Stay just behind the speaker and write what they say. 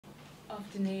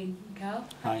Afternoon, Mikel.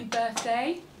 Hi. Happy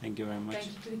birthday. Thank you very much. Thank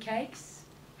you for the cakes.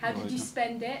 How You're did you welcome.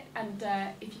 spend it? And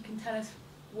if you can tell us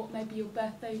what maybe your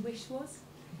birthday wish was?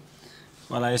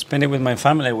 Well, I spent it with my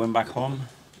family. I went back home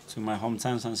to my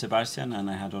hometown, San Sebastian, and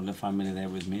I had all the family there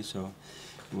with me, so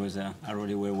it was a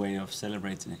really weird way of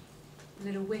celebrating it. A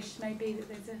little wish maybe that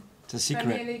there's a It's a secret.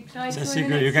 Premier League title It's a in the secret.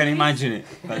 next You can few imagine it,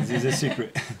 but it's a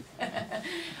secret.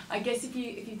 I guess if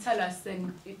you tell us,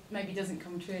 then it maybe doesn't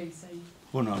come true. So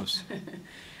Who knows?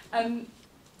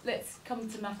 let's come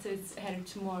to matters ahead of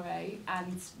tomorrow.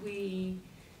 And we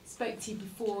spoke to you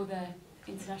before the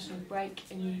international break,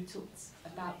 and you talked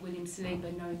about William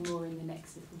Saliba knowing more in the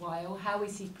next little while. How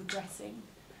is he progressing?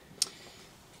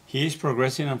 He is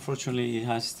progressing. Unfortunately, he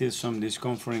has still some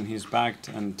discomfort in his back,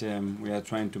 and we are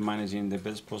trying to manage it in the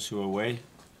best possible way.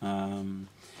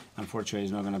 Unfortunately,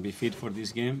 he's not going to be fit for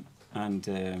this game,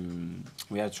 and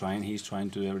we are trying. He's trying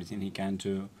to do everything he can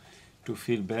to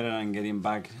feel better and get him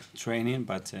back training,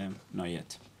 but not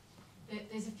yet.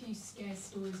 There's a few scare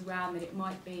stories around that it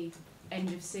might be end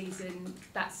of season.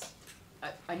 That's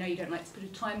I know you don't like to put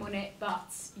a time on it,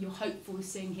 but you're hopeful of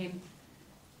seeing him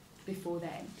before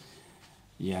then.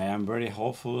 Yeah, I am very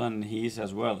hopeful, and he is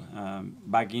as well.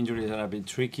 Back injuries are a bit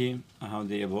tricky, how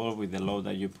they evolve with the load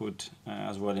that you put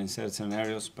as well in certain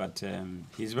areas, but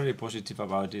he's very positive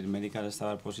about it. Medical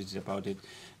staff are positive about it.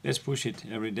 Let's push it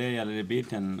every day a little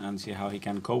bit and see how he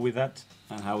can cope with that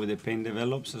and how the pain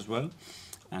develops as well.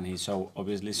 And he's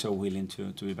obviously so willing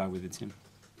to be back with the team.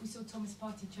 We saw Thomas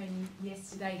Partey training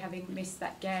yesterday, having missed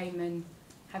that game and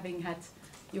having had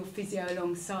your physio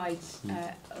alongside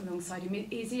him.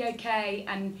 Is he okay?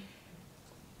 And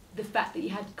the fact that you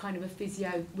had kind of a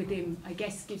physio with him, I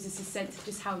guess, gives us a sense of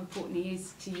just how important he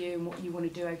is to you and what you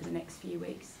want to do over the next few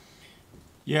weeks.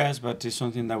 Yes, but it's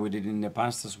something that we did in the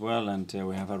past as well, and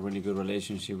we have a really good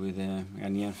relationship with the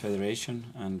Ghanaian Federation,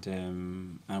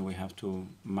 and we have to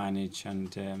manage and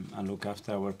look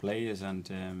after our players, and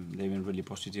they've been really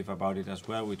positive about it as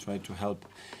well. We try to help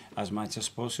as much as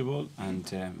possible, and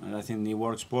I think it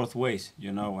works both ways,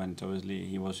 you know, and obviously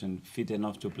he wasn't fit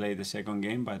enough to play the second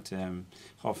game, but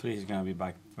hopefully he's going to be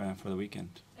back for the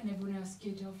weekend. And everyone else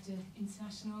good after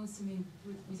internationals? I mean,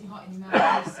 was he hot in the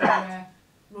mouth?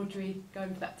 Rodri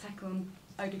going for that tackle on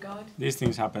Odegaard? These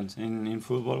things happen in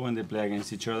football when they play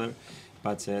against each other,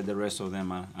 but the rest of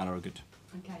them are all good.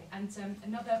 Okay, and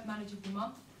another Manager of the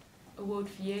Month award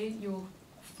for you, your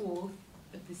fourth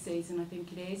of the season, I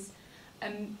think it is.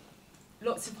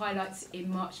 Lots of highlights in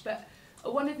March, but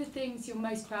one of the things you're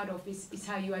most proud of is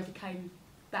how you overcame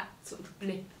that sort of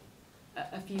blip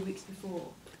a few weeks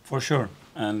before. For sure,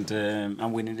 and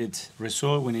we needed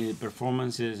results, we needed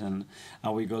performances, and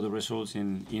we got the results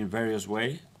in various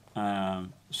ways.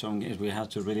 Some games we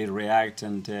had to really react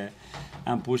and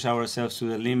push ourselves to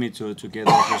the limit to get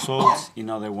those results. In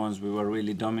other ones, we were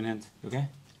really dominant. Okay,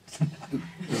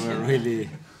 we were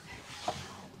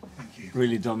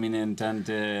really dominant, and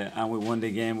we won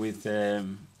the game with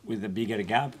a bigger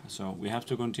gap. So we have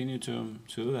to continue to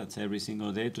do that every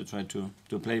single day to try to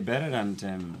play better,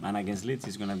 and against Leeds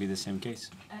it's going to be the same case.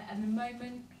 And the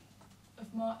moment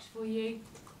of March for you,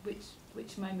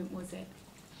 which moment was it?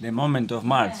 The moment of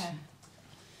March? Yeah.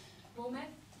 Bournemouth,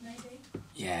 maybe?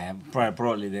 Yeah,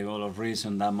 probably the goal of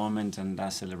reason, that moment and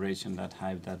that celebration, that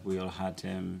hype that we all had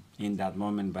in that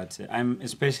moment. But I'm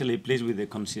especially pleased with the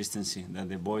consistency that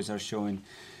the boys are showing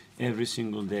every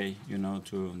single day, you know,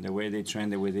 to the way they train,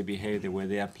 the way they behave, the way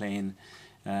they are playing,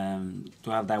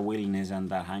 to have that willingness and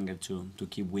that hunger to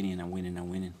keep winning and winning and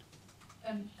winning.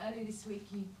 Earlier this week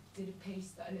you did a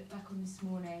piece that I looked back on this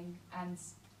morning, and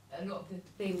a lot of the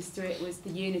themes through it was the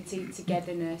unity,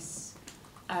 togetherness,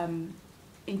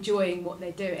 enjoying what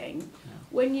they're doing. Yeah.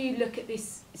 When you look at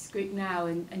this group now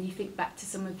and you think back to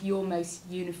some of your most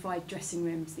unified dressing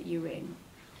rooms that you were in,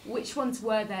 which ones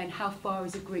were there, and how far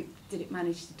as a group did it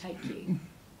manage to take you?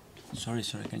 Sorry,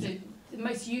 can you? The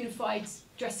most unified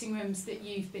dressing rooms that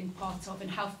you've been part of,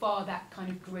 and how far that kind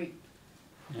of group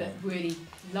that really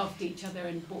loved each other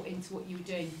and bought into what you were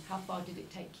doing, how far did it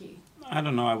take you? I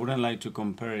don't know, I wouldn't like to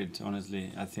compare it,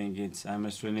 honestly. I think I'm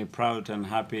extremely proud and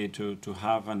happy to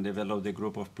have and develop the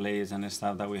group of players and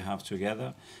staff that we have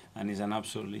together, and it's an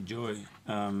absolutely joy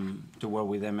to work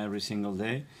with them every single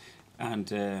day. And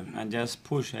just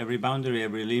push every boundary,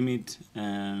 every limit,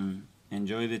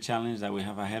 enjoy the challenge that we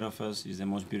have ahead of us. Is the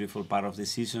most beautiful part of the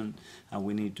season, and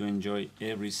we need to enjoy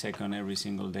every second, every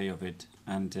single day of it.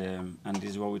 And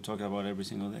this is what we talk about every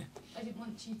single day. I didn't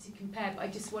want you to compare, but I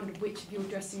just wondered which of your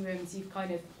dressing rooms you've kind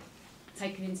of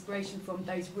taken inspiration from,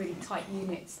 those really tight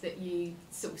units that you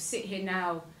sort of sit here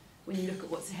now when you look at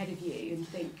what's ahead of you and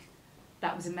think,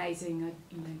 that was amazing,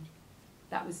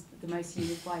 that was the most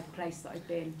unified place that I've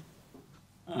been?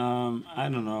 I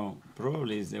don't know.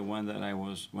 Probably it's the one that I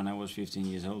was when I was 15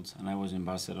 years old and I was in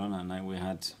Barcelona, and we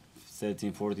had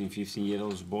 13, 14,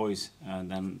 15-year-old boys,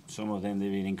 and then some of them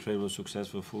they've been incredible,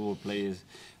 successful football players.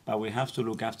 But we have to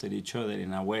look after each other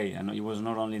in a way, and it was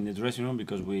not only in the dressing room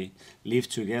because we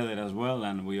lived together as well,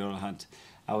 and we all had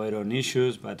our own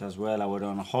issues, but as well our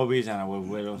own hobbies and our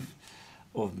way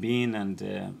of being, and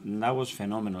that was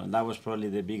phenomenal. That was probably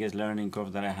the biggest learning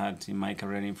curve that I had in my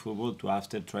career in football, to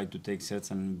after try to take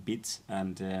certain bits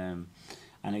and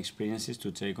experiences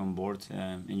to take on board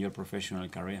in your professional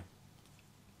career.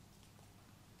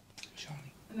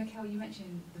 Charlie. Mikel, you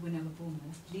mentioned the winner of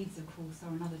Bournemouth. Leeds, of course,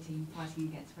 are another team fighting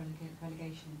against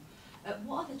relegation.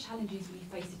 What are the challenges when you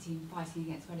face a team fighting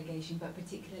against relegation, but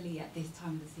particularly at this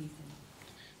time of the season?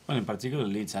 Well, in particular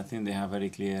Leeds, I think they have very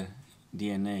clear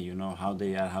DNA, you know, how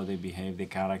they are, how they behave, the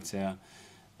character,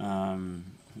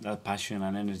 that passion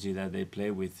and energy that they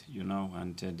play with, you know,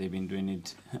 and they've been doing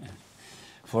it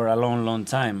for a long, long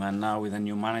time. And now with a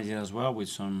new manager as well, with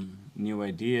some new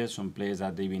ideas, some players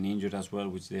that they've been injured as well,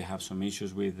 which they have some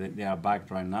issues with, they are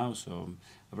back right now. So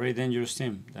a very dangerous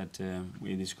team that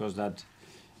we discussed that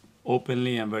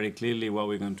openly and very clearly what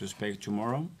we're going to expect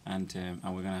tomorrow, and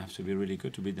we're going to have to be really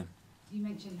good to beat them. You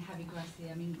mentioned Javi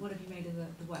Gracia. I mean, what have you made of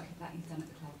the work that he's done at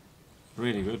the club?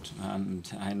 Really good, and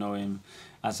I know him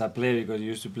as a player because he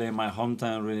used to play in my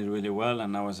hometown really, really well,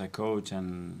 and now as a coach,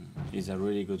 and he's a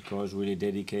really good coach, really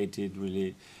dedicated,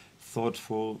 really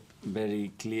thoughtful,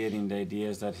 very clear in the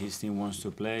ideas that his team wants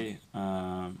to play.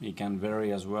 He can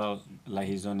vary as well, like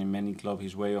he's done in many clubs,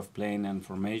 his way of playing and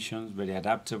formations, very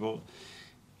adaptable.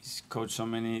 He's coached so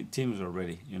many teams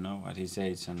already, you know, at his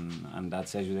age, and that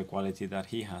says you the quality that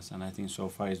he has, and I think so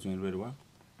far he's doing really well.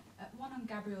 One on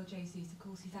Gabriel Jesus, of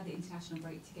course, he's had the international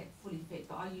break to get fully fit,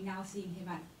 but are you now seeing him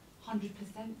at 100%?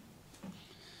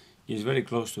 He's very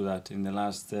close to that. In the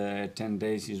last 10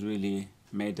 days, he's really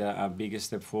made a big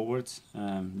step forward.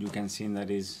 You can see that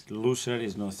he's looser,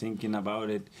 he's not thinking about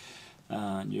it.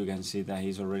 You can see that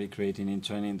he's already creating in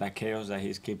training that chaos that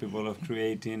he's capable of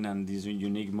creating, and this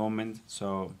unique moment.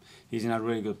 So he's in a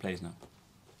really good place now.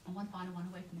 And one final one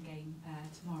away from the game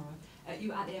tomorrow. You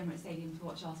were at the Emirates Stadium to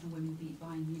watch Arsenal women beat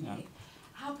Bayern Munich. Yeah.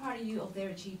 How proud are you of their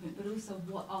achievement, but also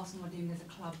what Arsenal are doing as a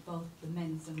club, both the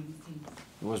men's and women's teams?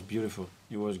 It was beautiful.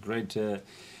 It was great to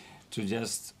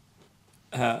just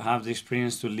have the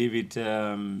experience to live it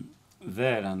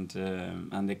there, and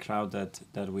the crowd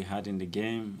that we had in the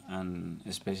game, and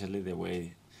especially the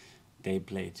way they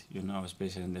played, you know,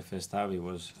 especially in the first half. It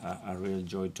was a real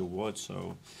joy to watch.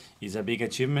 So it's a big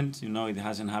achievement, you know. It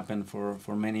hasn't happened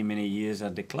for many, many years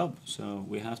at the club, so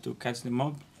we have to catch them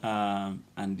up,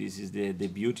 and this is the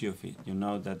beauty of it, you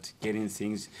know, that getting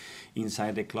things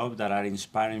inside the club that are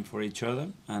inspiring for each other,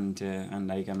 and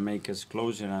they can make us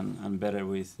closer and better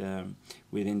with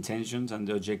intentions and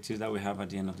the objectives that we have at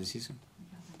the end of the season.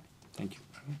 Thank you.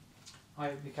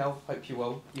 Hi, Mikel. Hope you're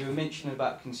well. You were mentioning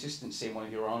about consistency in one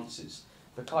of your answers.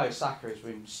 Bukayo Saka has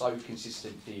been so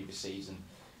consistent for you this season.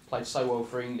 Played so well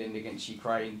for England against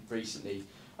Ukraine recently.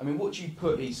 I mean, what do you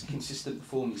put his consistent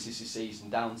performances this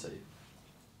season down to?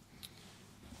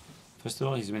 First of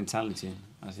all, his mentality.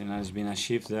 I think there's been a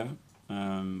shift there.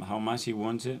 How much he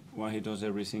wants it, what he does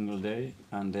every single day,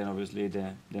 and then obviously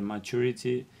the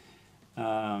maturity,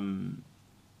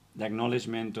 the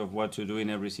acknowledgement of what to do in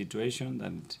every situation,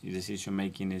 that his decision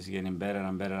making is getting better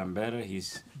and better and better.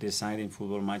 He's deciding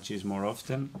football matches more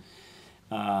often,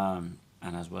 and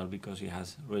as well because he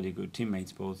has really good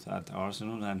teammates both at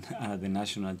Arsenal and at the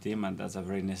national team, and that's a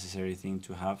very necessary thing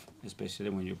to have, especially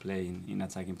when you play in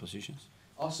attacking positions.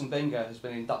 Arsene Wenger has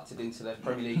been inducted into the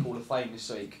Premier League Hall of Fame this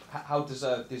week. How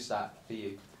deserved is that for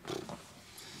you?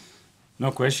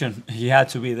 No question. He had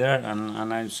to be there,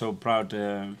 and I'm so proud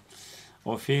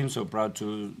of him, so proud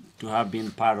to have been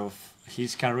part of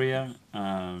his career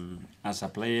as a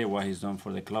player, what he's done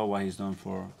for the club, what he's done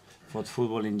for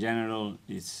football in general.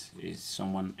 Is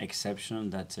someone exceptional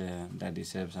that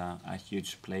deserves a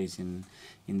huge place in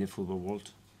the football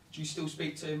world. Do you still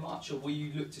speak to him much, or will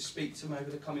you look to speak to him over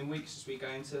the coming weeks as we go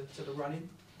into the run-in?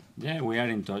 Yeah, we are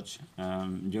in touch.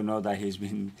 You know that he's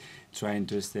been trying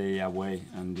to stay away,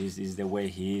 and this is the way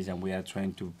he is, and we are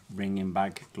trying to bring him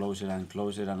back closer and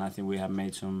closer, and I think we have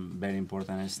made some very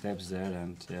important steps there,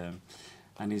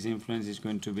 and his influence is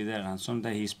going to be there, and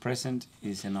sometimes he's present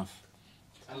is enough.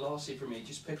 And lastly for me,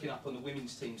 just picking up on the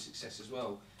women's team success as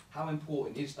well, how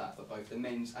important is that for both the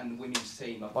men's and the women's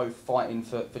team are both fighting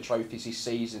for trophies this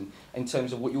season in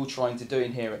terms of what you're trying to do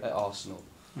in here at Arsenal?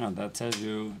 Well, that tells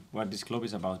you what this club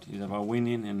is about. It's about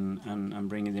winning and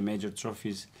bringing the major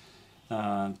trophies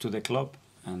to the club.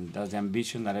 and that's the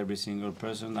ambition that every single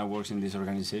person that works in this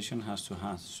organization has to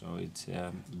have. So it's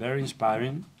very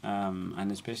inspiring,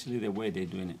 and especially the way they're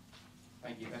doing it.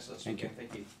 Thank you. Best of luck. Thank you.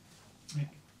 Thank you. Mick,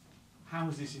 how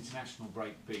has this international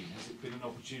break been? Has it been an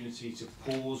opportunity to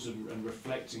pause and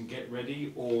reflect and get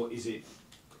ready, or is it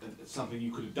something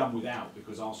you could have done without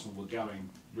because Arsenal were going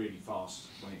really fast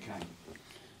when it came?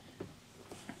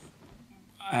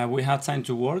 We had time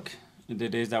to work. The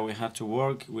days that we had to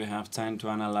work, we have time to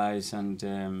analyze and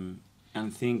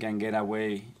think and get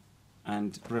away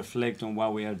and reflect on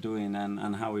what we are doing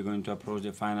and how we're going to approach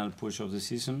the final push of the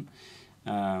season.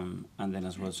 And then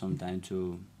as well some time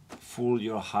to fill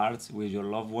your heart with your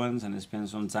loved ones and spend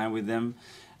some time with them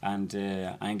and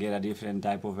get a different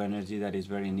type of energy that is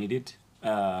very needed.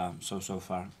 So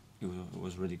far, it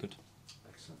was really good.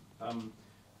 Excellent.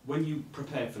 When you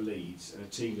prepare for Leeds and a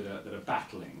team that are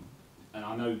battling, and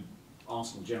I know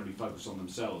Arsenal generally focus on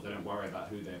themselves, they don't worry about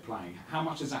who they're playing. How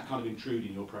much does that kind of intrude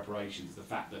in your preparations, the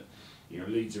fact that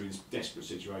Leeds are in a desperate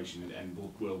situation and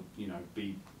will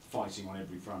be fighting on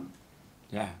every front?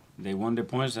 Yeah, they won the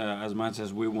points as much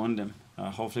as we won them.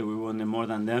 Hopefully we won them more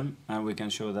than them, and we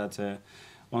can show that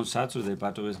on Saturday.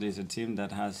 But obviously it's a team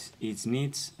that has its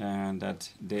needs and that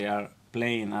they are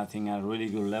playing, I think, at a really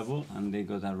good level, and they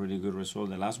got a really good result,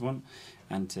 the last one.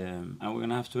 And we're going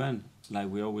to have to end, like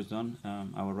we always done,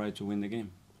 our right to win the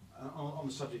game. On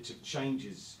the subject of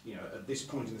changes, at this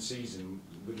point in the season,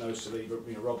 with no Saliba,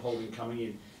 Rob Holding coming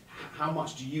in, how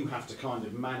much do you have to kind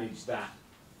of manage that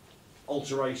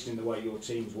alteration in the way your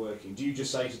team's working? Do you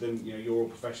just say to them, you're all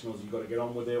professionals, you've got to get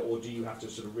on with it, or do you have to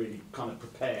sort of really kind of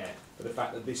prepare for the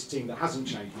fact that this team that hasn't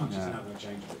changed much is now going to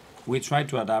change a bit? We try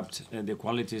to adapt the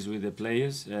qualities with the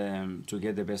players to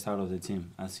get the best out of the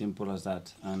team, as simple as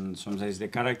that. And sometimes the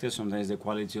character, sometimes the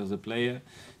quality of the player.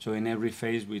 So in every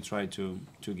phase we try to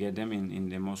get them in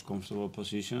the most comfortable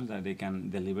positions that they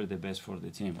can deliver the best for the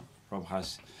team. Rob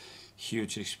has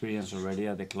huge experience already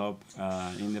at the club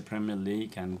in the Premier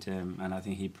League, and I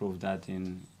think he proved that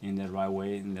in the right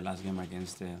way in the last game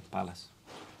against Palace.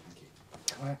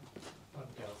 Thank you.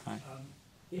 Hi.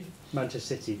 If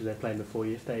Manchester City, because they're playing before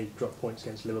you, if they drop points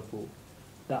against Liverpool,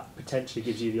 that potentially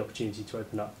gives you the opportunity to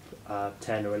open up a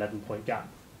 10 or 11 point gap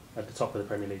at the top of the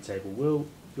Premier League table. Will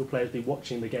your players be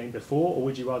watching the game before, or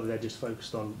would you rather they're just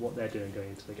focused on what they're doing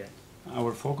going into the game?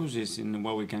 Our focus is in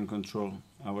what we can control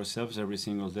ourselves every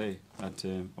single day. But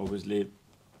obviously,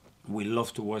 we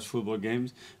love to watch football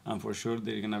games, and for sure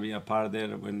there's going to be a part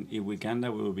there if we can,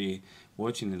 that we will be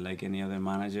watching it like any other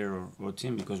manager or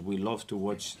team, because we love to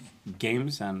watch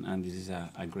games, and this is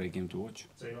a great game to watch.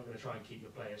 So you're not going to try and keep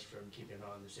your players from keeping an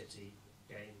eye on the City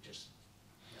game?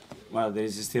 Well, there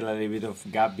is still a little bit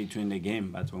of gap between the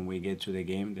game, but when we get to the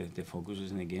game, the focus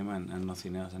is in the game and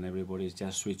nothing else, and everybody is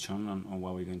just switched on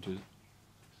what we're going to do.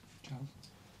 Charles?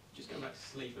 Just going back to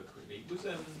Saliba quickly,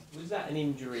 was that an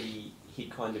injury he'd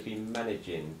kind of been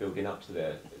managing, building up to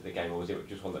the game, or was it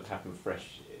just one that happened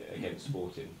fresh against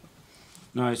Sporting?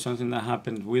 No, it's something that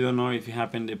happened. We don't know if it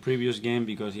happened the previous game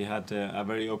because he had a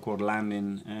very awkward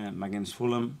landing against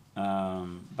Fulham,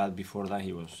 but before that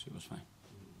he was fine.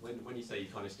 When you say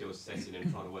you're kind of still assessing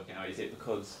and trying to work it out, is it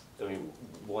because,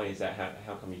 why is that?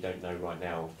 How come you don't know right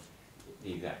now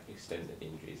the exact extent of the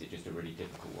injury? Is it just a really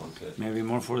difficult one to... Maybe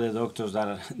more for the doctors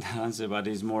that answer, but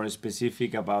it's more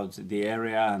specific about the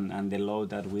area and the load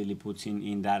that Willie puts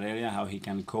in that area, how he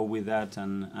can cope with that,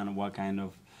 and what kind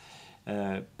of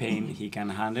pain he can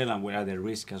handle, and where are the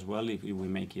risks as well if we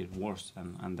make it worse,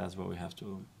 and that's what we have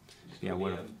to be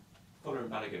aware of. Connor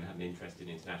and Balogun had an interesting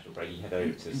international break. He headed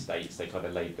over to the States. They kind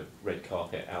of laid the red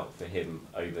carpet out for him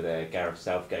over there. Gareth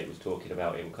Southgate was talking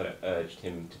about him, kind of urged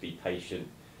him to be patient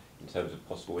in terms of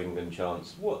possible England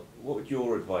chance. What would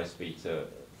your advice be to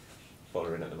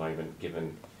following at the moment,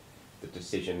 given the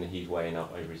decision that he's weighing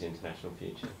up over his international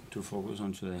future? To focus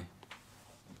on today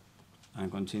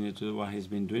and continue to do what he's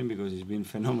been doing, because he's been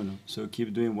phenomenal. So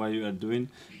keep doing what you are doing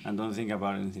and don't think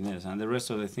about anything else, and the rest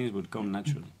of the things would come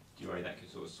naturally. Do you worry that could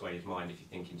sort of sway his mind if you're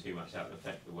thinking too much, that would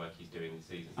affect the work he's doing this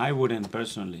season? I wouldn't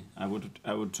personally. I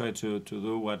would try to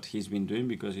do what he's been doing,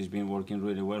 because he's been working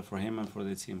really well for him and for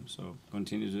the team. So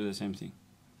continue to do the same thing.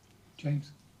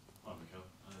 James? Hi Mikel.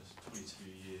 It's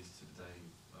 22 years to the day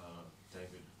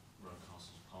David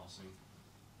Rocastle's passing.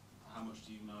 How much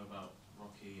do you know about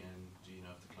Rocky, and do you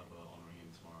know if the club are honouring him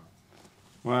tomorrow?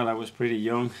 Well, I was pretty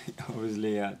young,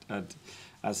 obviously at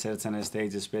a certain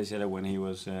stage, especially when he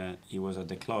was at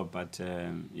the club. But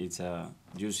it's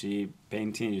you see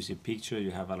painting, you see picture, you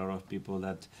have a lot of people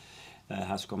that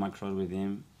has come across with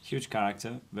him. Huge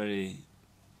character, very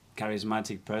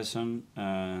charismatic person,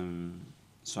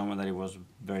 someone that he was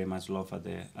very much loved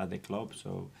at the club.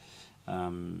 So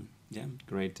yeah,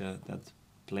 great that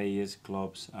players,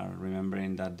 clubs are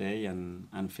remembering that day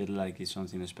and feel like it's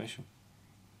something special.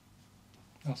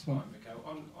 Last one. Right, Mikel,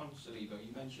 on Saliba,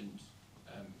 you mentioned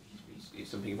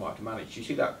it's something you might have to manage. Do you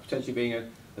see that potentially being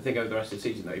a thing over the rest of the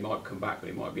season, though? He might come back, but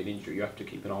it might be an injury you have to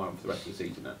keep an eye on for the rest of the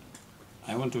season now?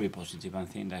 I want to be positive and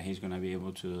think that he's going to be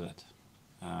able to do that.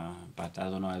 But I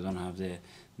don't know, I don't have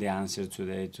the answer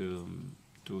today to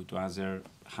answer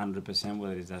 100%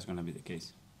 whether that's going to be the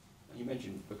case. You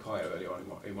mentioned Bukayo earlier on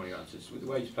in one of your answers. With the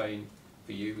way he's playing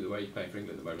for you, with the way he's playing for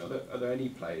England at the moment, are there any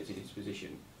players in his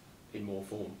position in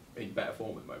better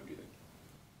form at the moment, do you think?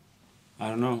 I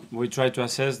don't know. We try to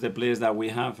assess the players that we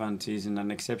have, and he's in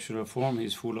an exceptional form.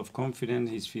 He's full of confidence.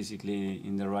 He's physically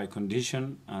in the right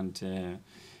condition,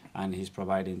 and he's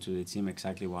providing to the team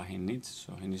exactly what he needs.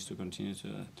 So he needs to continue to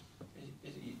do that.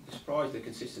 Is it surprised the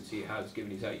consistency he has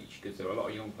given his age? Because there are a lot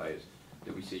of young players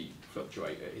that we see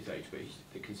fluctuate at his age, but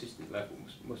the consistent level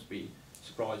must be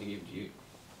surprising even to you.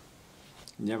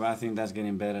 Yeah, but I think that's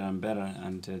getting better and better,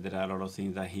 and there are a lot of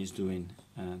things that he's doing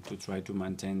to try to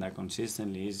maintain that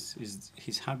consistently.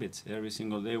 His habits every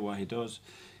single day, what he does,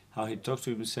 how he talks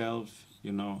to himself,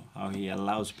 you know, how he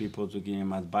allows people to give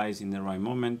him advice in the right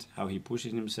moment, how he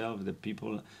pushes himself, the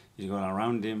people he's got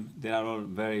around him. They are all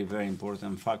very, very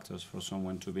important factors for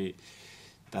someone to be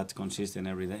that consistent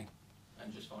every day.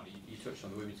 And just finally, you touched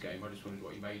on the women's game. I just wondered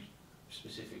what you made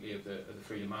specifically of the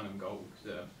Frida Manum goal.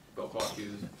 Got quite a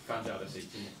few fans out of their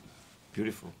seats, didn't it?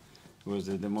 Beautiful. It was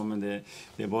the moment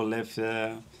the ball left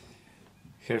her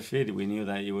feet, we knew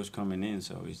that it was coming in,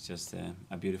 so it's just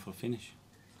a beautiful finish.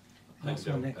 Last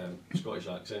one, Nick. Scottish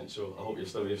accent, so I hope you're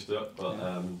still used to it.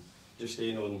 But just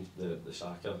staying on the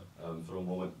Saka for a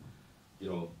moment, you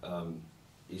know,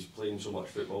 he's playing so much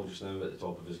football just now at the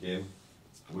top of his game.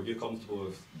 Were you comfortable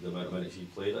with the amount of minutes he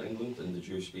played at England, and did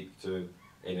you speak to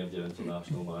any of your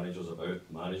international managers about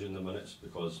managing the minutes,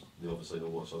 because they obviously know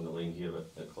what's on the line here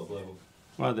at club level?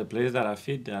 Well, the players that are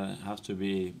fit have to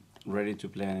be ready to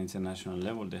play at an international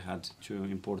level. They had 2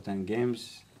 important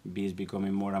games. B is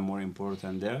becoming more and more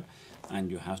important there, and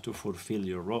you have to fulfill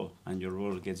your role, and your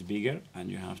role gets bigger,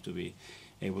 and you have to be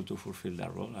able to fulfill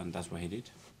that role, and that's what he did.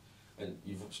 And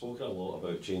you've spoken a lot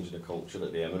about changing the culture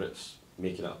at the Emirates,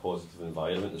 making it a positive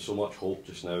environment. There's so much hope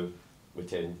just now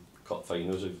with 10 cup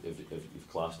finals, if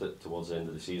you've classed it, towards the end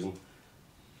of the season.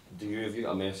 Have you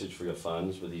got a message for your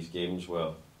fans with these games where,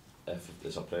 if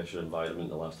it's a pressure environment,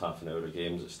 the last half an hour of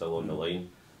games, it's still on the line,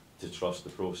 to trust the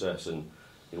process and,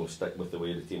 you know, stick with the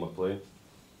way the team are playing?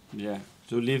 Yeah,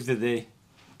 to live the day,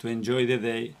 to enjoy the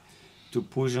day, to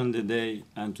push on the day,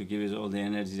 and to give us all the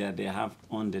energy that they have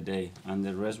on the day, and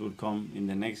the rest will come in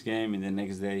the next game, in the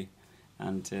next day.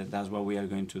 And that's what we are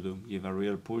going to do, give a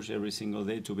real push every single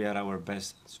day to be at our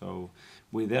best. So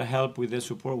with their help, with their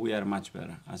support, we are much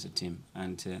better as a team.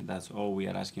 And that's all we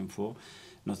are asking for,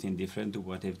 nothing different to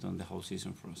what they've done the whole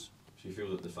season for us. So you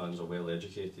feel that the fans are well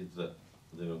educated, that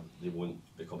they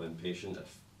won't become impatient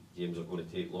if games are going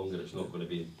to take longer, it's not going to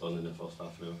be done in the first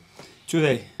half an hour?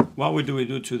 Today, what we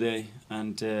do today,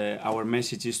 and our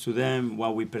messages to them,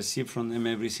 what we perceive from them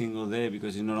every single day,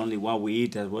 because it's not only what we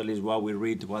eat as well as what we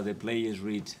read, what the players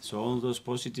read. So all those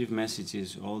positive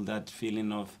messages, all that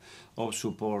feeling of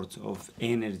support, of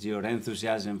energy or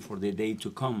enthusiasm for the day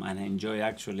to come and enjoy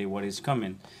actually what is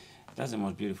coming, that's the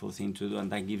most beautiful thing to do, and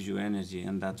that gives you energy,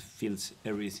 and that fills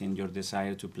everything, your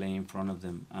desire to play in front of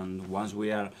them. And once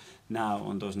we are now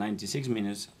on those 96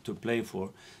 minutes to play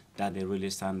for, that they really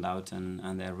stand out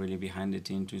and they're really behind the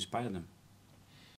team to inspire them.